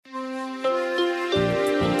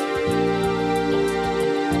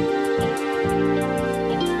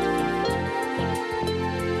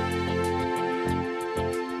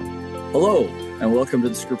Hello, and welcome to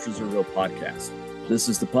the Scriptures Are Real podcast. This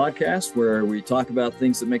is the podcast where we talk about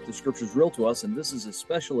things that make the Scriptures real to us, and this is a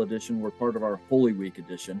special edition. We're part of our Holy Week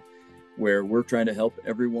edition, where we're trying to help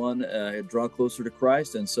everyone draw closer to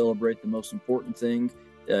Christ and celebrate the most important thing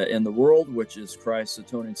in the world, which is Christ's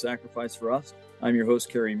atoning sacrifice for us. I'm your host,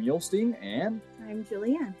 Carrie Muehlstein, and I'm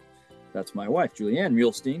Julianne. That's my wife, Julianne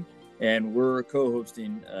Muehlstein, and we're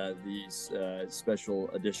co-hosting these special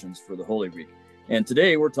editions for the Holy Week. And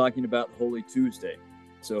today we're talking about Holy Tuesday.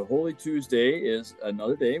 So Holy Tuesday is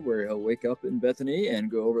another day where he'll wake up in Bethany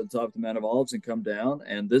and go over the top of the Mount of Olives and come down.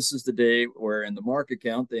 And this is the day where in the Mark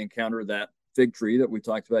account, they encounter that fig tree that we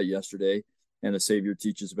talked about yesterday. And the Savior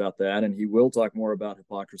teaches about that. And he will talk more about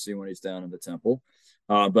hypocrisy when he's down in the temple.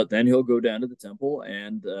 But then he'll go down to the temple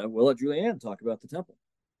and we'll let Julianne talk about the temple.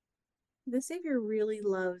 The Savior really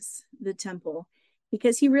loves the temple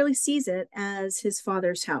because he really sees it as his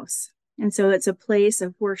Father's house. And so it's a place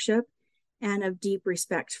of worship and of deep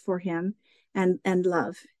respect for him and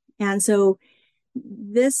love. And so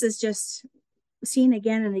this is just seen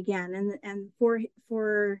again and again. And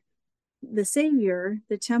for the Savior,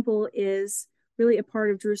 the temple is really a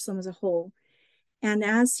part of Jerusalem as a whole. And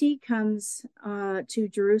as he comes to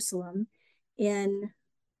Jerusalem in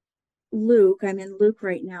Luke, I'm in Luke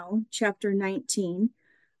right now, chapter 19,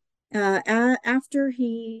 after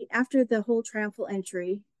the whole triumphal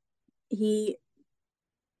entry, he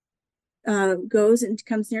goes and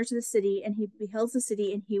comes near to the city, and he beholds the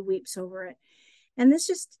city and he weeps over it. And this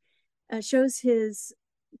just shows his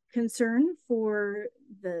concern for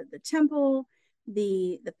the temple,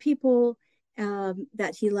 the people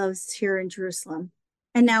that he loves here in Jerusalem.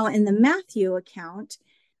 And now in the Matthew account,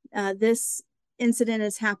 this incident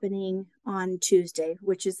is happening on Tuesday,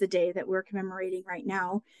 which is the day that we're commemorating right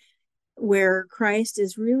now, where Christ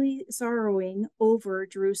is really sorrowing over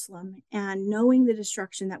Jerusalem and knowing the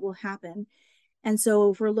destruction that will happen. And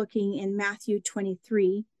so if we're looking in Matthew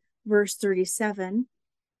 23, verse 37,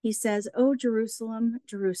 he says, "O Jerusalem,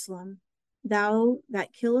 Jerusalem, thou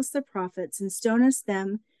that killest the prophets and stonest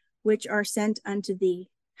them which are sent unto thee,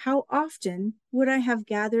 how often would I have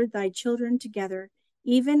gathered thy children together,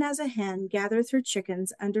 even as a hen gathereth her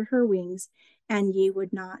chickens under her wings, and ye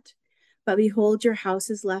would not. But behold, your house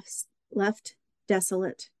is left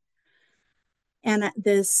desolate." And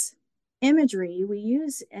this imagery we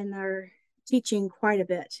use in our teaching quite a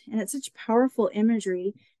bit. And it's such powerful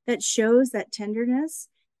imagery that shows that tenderness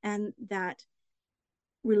and that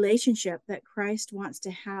relationship that Christ wants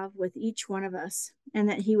to have with each one of us, and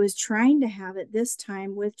that he was trying to have at this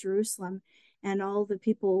time with Jerusalem. And all the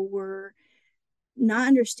people were not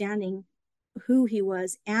understanding who he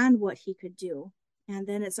was and what he could do. And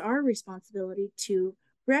then it's our responsibility to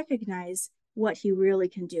recognize what he really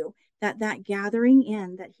can do, that gathering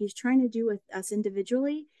in that he's trying to do with us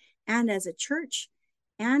individually and as a church,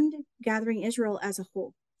 and gathering Israel as a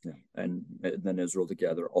whole. Yeah. And then Israel to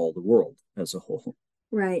gather all the world as a whole.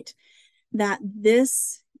 Right. That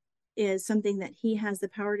this is something that he has the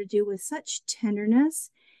power to do with such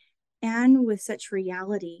tenderness and with such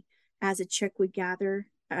reality, as a chick would gather,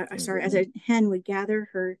 as a hen would gather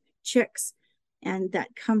her chicks, and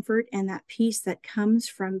that comfort and that peace that comes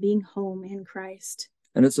from being home in Christ.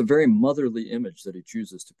 And it's a very motherly image that he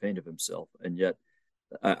chooses to paint of himself. And yet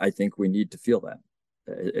I think we need to feel that.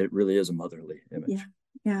 It really is a motherly image.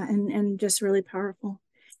 Yeah, and just really powerful.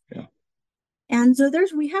 Yeah. And so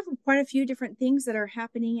we have quite a few different things that are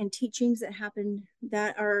happening and teachings that happen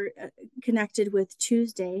that are connected with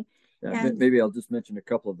Tuesday. Yeah, maybe I'll just mention a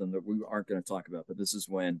couple of them that we aren't going to talk about, but this is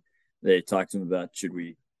when they talk to him about, should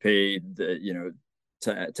we pay the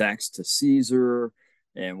tax to Caesar,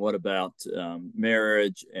 and what about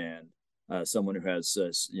marriage, and someone who has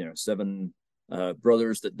 7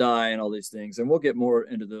 brothers that die, and all these things. And we'll get more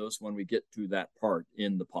into those when we get to that part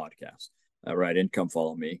in the podcast, right? And Come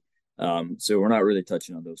Follow Me. So we're not really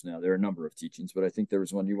touching on those now. There are a number of teachings, but I think there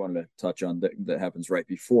was one you wanted to touch on that happens right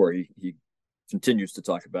before he continues to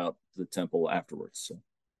talk about the temple afterwards. So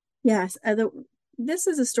yes, this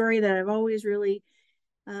is a story that I've always really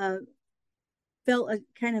felt a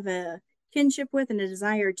kind of a kinship with and a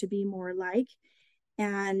desire to be more like.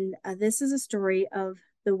 And this is a story of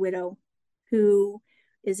the widow who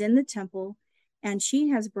is in the temple, and she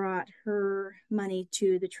has brought her money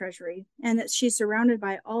to the treasury, and that she's surrounded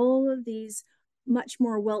by all of these much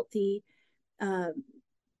more wealthy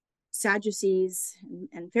Sadducees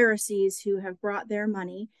and Pharisees who have brought their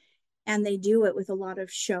money, and they do it with a lot of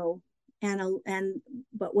show.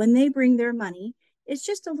 But when they bring their money, it's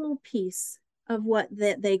just a little piece of what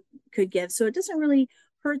they could give. So it doesn't really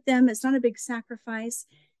hurt them. It's not a big sacrifice.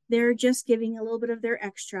 They're just giving a little bit of their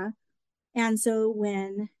extra. And so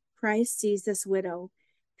when Christ sees this widow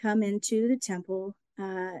come into the temple,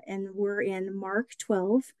 and we're in Mark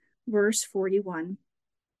 12, verse 41.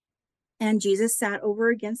 And Jesus sat over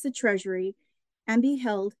against the treasury and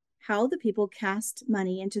beheld how the people cast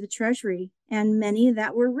money into the treasury, and many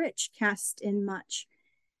that were rich cast in much.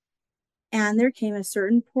 And there came a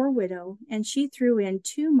certain poor widow, and she threw in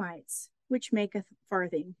 2 mites, which make a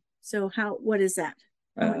farthing. So what is that?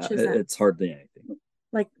 How much is that? It's hardly anything.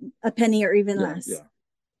 Like a penny or even Yeah, less. yeah.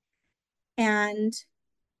 And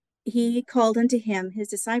he called unto him his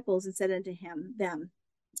disciples and said unto them,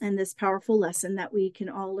 and this powerful lesson that we can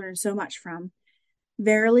all learn so much from.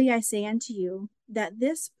 Verily I say unto you, that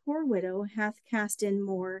this poor widow hath cast in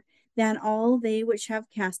more than all they which have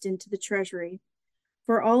cast into the treasury.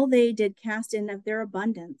 For all they did cast in of their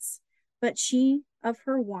abundance, but she of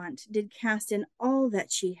her want did cast in all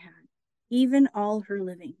that she had, even all her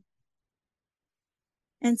living.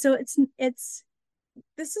 And so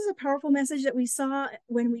this is a powerful message that we saw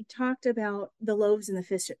when we talked about the loaves and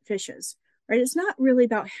the fishes, right? It's not really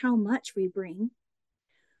about how much we bring,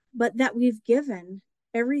 but that we've given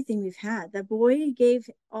everything we've had. The boy gave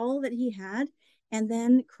all that he had, and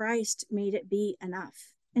then Christ made it be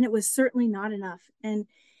enough. And it was certainly not enough. And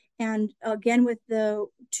again, with the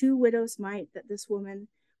 2 widows' mite that this woman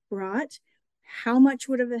brought, how much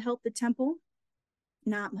would have helped the temple?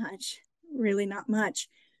 Not much, really not much.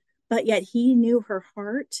 But yet he knew her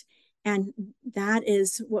heart. And that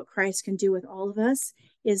is what Christ can do with all of us,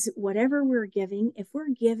 is whatever we're giving, if we're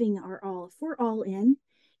giving our all, if we're all in,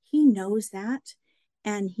 he knows that,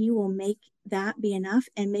 and he will make that be enough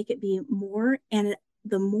and make it be more. And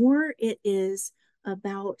the more it is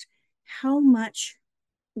about how much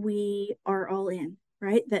we are all in,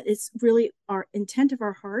 right? That it's really our intent of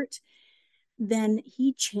our heart, then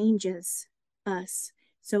he changes us.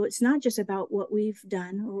 So it's not just about what we've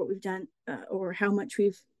done or how much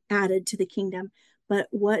we've added to the kingdom, but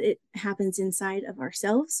what it happens inside of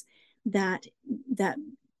ourselves, that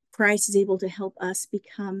Christ is able to help us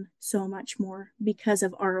become so much more because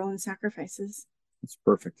of our own sacrifices. It's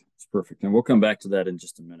perfect. It's perfect. And we'll come back to that in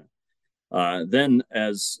just a minute. Then,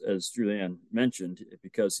 as Julianne mentioned,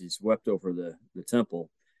 because he's wept over the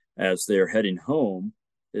temple, as they're heading home,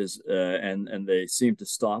 and they seem to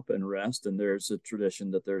stop and rest. And there's a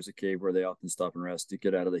tradition that there's a cave where they often stop and rest to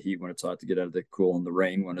get out of the heat when it's hot, to get out of the cool and the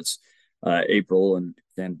rain when it's April, and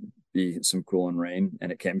can be some cool and rain,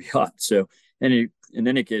 and it can be hot. So in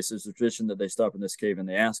any case, there's a tradition that they stop in this cave and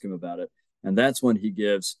they ask him about it. And that's when he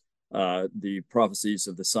gives the prophecies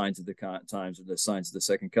of the signs of the times, or the signs of the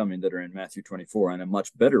second coming, that are in Matthew 24, and a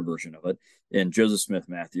much better version of it in Joseph Smith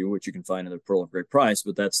Matthew, which you can find in the Pearl of Great Price.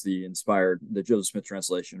 But that's the Joseph Smith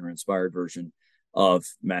translation or inspired version of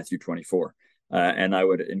Matthew 24. And I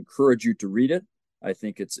would encourage you to read it. I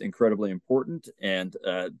think it's incredibly important. And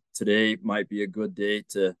today might be a good day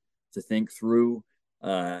to think through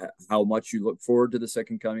how much you look forward to the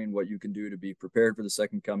second coming, what you can do to be prepared for the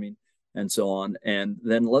second coming, and so on. And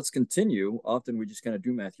then let's continue. Often we just kind of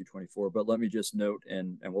do Matthew 24, but let me just note,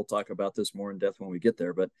 and we'll talk about this more in depth when we get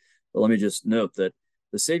there, but let me just note that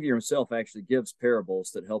the Savior himself actually gives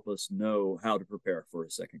parables that help us know how to prepare for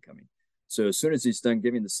his second coming. So as soon as he's done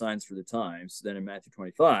giving the signs for the times, then in Matthew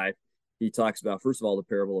 25, he talks about, first of all, the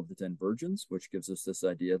parable of the 10 virgins, which gives us this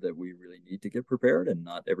idea that we really need to get prepared, and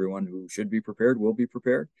not everyone who should be prepared will be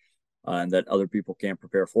prepared, and that other people can't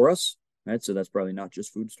prepare for us, right? So that's probably not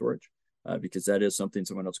just food storage. Because that is something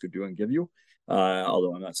someone else could do and give you.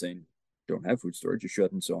 Although I'm not saying don't have food storage, you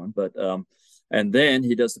should, and so on. But and then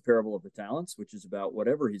he does the parable of the talents, which is about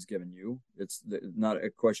whatever he's given you. It's not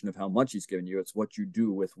a question of how much he's given you; it's what you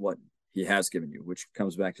do with what he has given you, which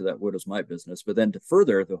comes back to that widow's mite business. But then to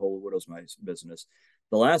further the whole widow's mite business,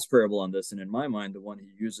 the last parable on this, and in my mind, the one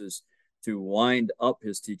he uses to wind up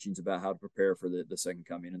his teachings about how to prepare for the second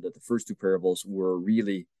coming, and that the first 2 parables were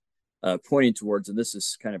really pointing towards, and this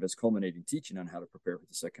is kind of his culminating teaching on how to prepare for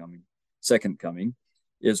the second coming,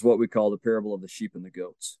 is what we call the parable of the sheep and the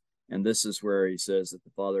goats. And this is where he says that the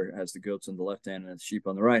father has the goats on the left hand and the sheep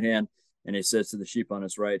on the right hand. And he says to the sheep on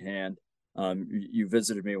his right hand, you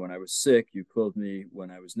visited me when I was sick, you clothed me when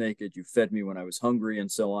I was naked, you fed me when I was hungry,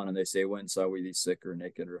 and so on. And they say, when saw we thee sick or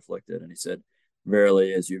naked or afflicted? And he said,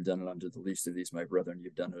 verily, as you've done it unto the least of these, my brethren,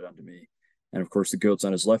 you've done it unto me. And of course, the goats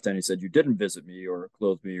on his left hand, he said, you didn't visit me or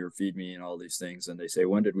clothe me or feed me and all these things. And they say,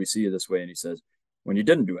 when did we see you this way? And he says, when you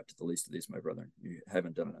didn't do it to the least of these, my brethren, you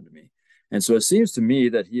haven't done it unto me. And so it seems to me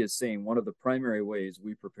that he is saying one of the primary ways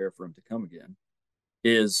we prepare for him to come again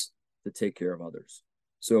is to take care of others.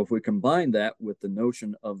 So if we combine that with the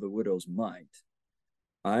notion of the widow's mite,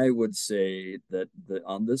 I would say that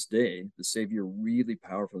on this day, the Savior really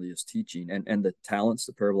powerfully is teaching, and the talents,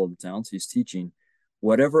 the parable of the talents, he's teaching,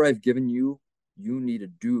 whatever I've given you, you need to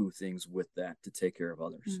do things with that to take care of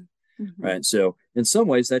others. Mm-hmm. Right. So in some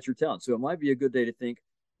ways, that's your talent. So it might be a good day to think,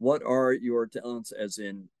 what are your talents, as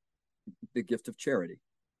in the gift of charity,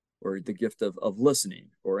 or the gift of listening,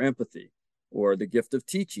 or empathy, or the gift of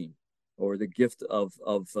teaching, or the gift of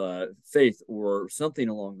faith, or something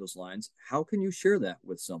along those lines. How can you share that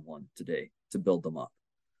with someone today to build them up?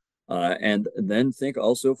 And then think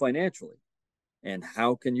also financially. And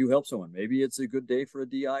how can you help someone? Maybe it's a good day for a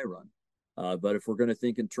DI run. But if we're going to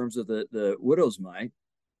think in terms of the widow's mite,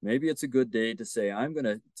 maybe it's a good day to say, I'm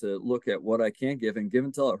going to look at what I can give and give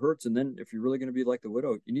until it hurts. And then if you're really going to be like the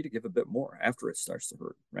widow, you need to give a bit more after it starts to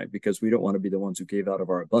hurt, right? Because we don't want to be the ones who gave out of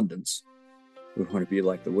our abundance. We want to be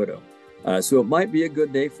like the widow. So it might be a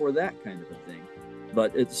good day for that kind of a thing.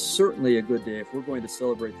 But it's certainly a good day if we're going to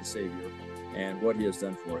celebrate the Savior and what he has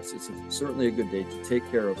done for us. It's certainly a good day to take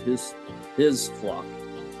care of his flock,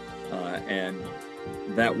 and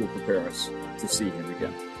that will prepare us to see him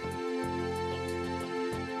again.